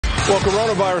Well,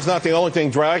 coronavirus is not the only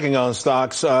thing dragging on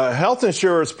stocks. Health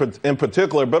insurers in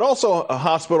particular, but also a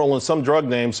hospital and some drug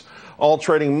names, all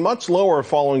trading much lower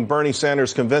following Bernie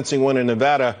Sanders' convincing win in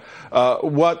Nevada.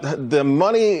 What the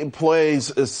money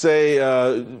plays say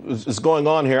is going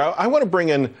on here. I want to bring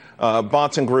in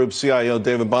Bahnsen Group CIO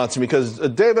David Bahnsen because,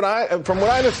 David, from what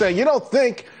I understand, you don't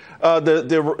think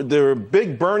the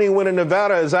big Bernie win in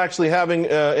Nevada is actually having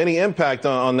any impact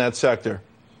on that sector.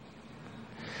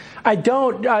 I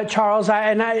don't, Charles,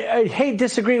 I hate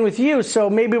disagreeing with you,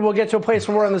 so maybe we'll get to a place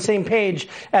where we're on the same page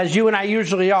as you and I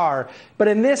usually are. But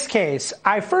in this case,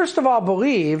 I first of all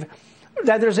believe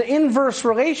that there's an inverse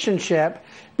relationship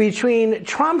between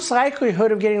Trump's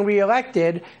likelihood of getting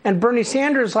reelected and Bernie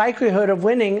Sanders' likelihood of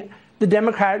winning the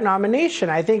Democratic nomination.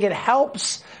 I think it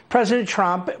helps President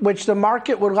Trump, which the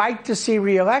market would like to see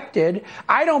reelected.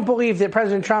 I don't believe that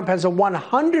President Trump has a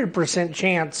 100%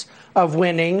 chance of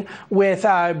winning with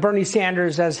Bernie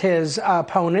Sanders as his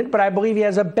opponent, but I believe he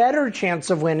has a better chance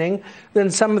of winning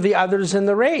than some of the others in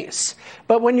the race.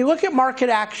 But when you look at market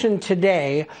action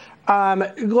today,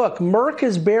 look, Merck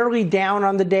is barely down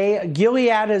on the day.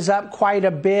 Gilead is up quite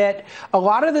a bit. A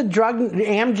lot of the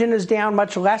Amgen is down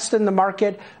much less than the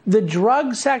market. The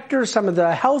drug sector, some of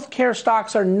the healthcare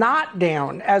stocks are not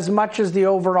down as much as the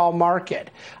overall market.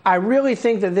 I really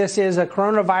think that this is a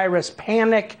coronavirus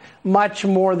panic much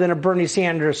more than a Bernie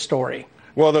Sanders story.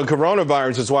 Well, the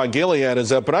coronavirus is why Gilead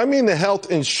is up, but I mean the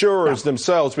health insurers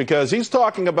themselves, because he's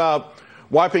talking about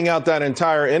wiping out that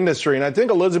entire industry. And I think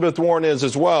Elizabeth Warren is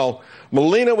as well.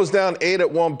 Molina was down 8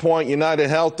 at one point, United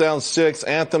Health down 6,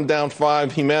 Anthem down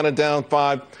 5, Humana down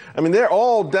 5. I mean, they're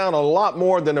all down a lot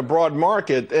more than the broad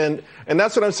market. And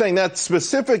that's what I'm saying. That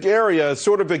specific area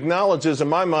sort of acknowledges, in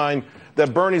my mind,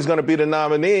 that Bernie's going to be the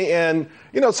nominee. And,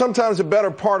 you know, sometimes a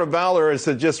better part of valor is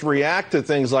to just react to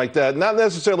things like that, not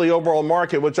necessarily overall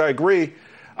market, which I agree.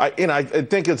 I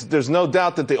think there's no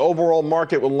doubt that the overall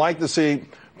market would like to see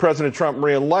President Trump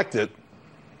reelected.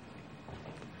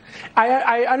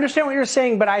 I understand what you're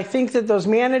saying, but I think that those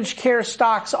managed care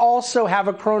stocks also have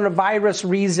a coronavirus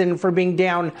reason for being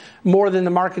down more than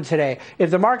the market today. If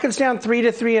the market's down 3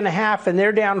 to 3.5 and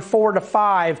they're down 4 to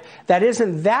 5, that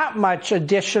isn't that much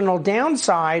additional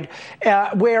downside,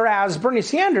 whereas Bernie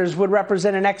Sanders would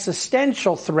represent an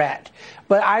existential threat.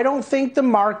 But I don't think the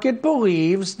market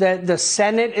believes that the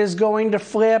Senate is going to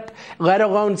flip, let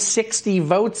alone 60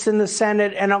 votes in the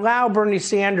Senate, and allow Bernie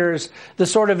Sanders the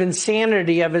sort of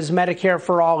insanity of his Medicare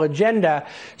for All agenda.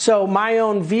 So my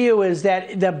own view is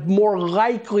that the more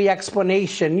likely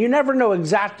explanation, you never know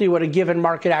exactly what a given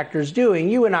market actor is doing.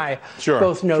 You and I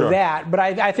both know that. But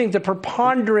I think the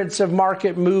preponderance of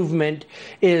market movement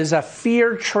is a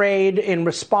fear trade in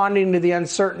responding to the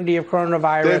uncertainty of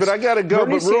coronavirus. David, I got to go,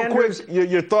 but real quick,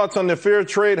 your thoughts on the fear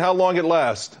trade, how long it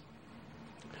lasts?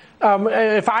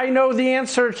 If I know the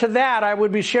answer to that, I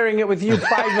would be sharing it with you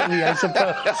privately, I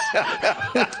suppose.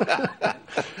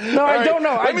 No, I don't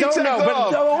know. I don't know. But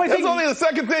the only thing, that's only the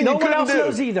second thing no you couldn't do. one else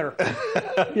knows either.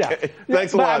 Yeah. Okay.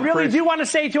 Thanks a lot. But I really do want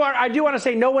to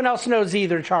say no one else knows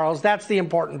either, Charles. That's the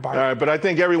important part. All right, but I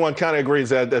think everyone kind of agrees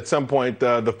that at some point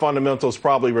the fundamentals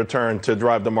probably return to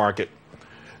drive the market.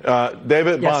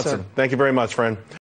 David Bahnsen, thank you very much, friend.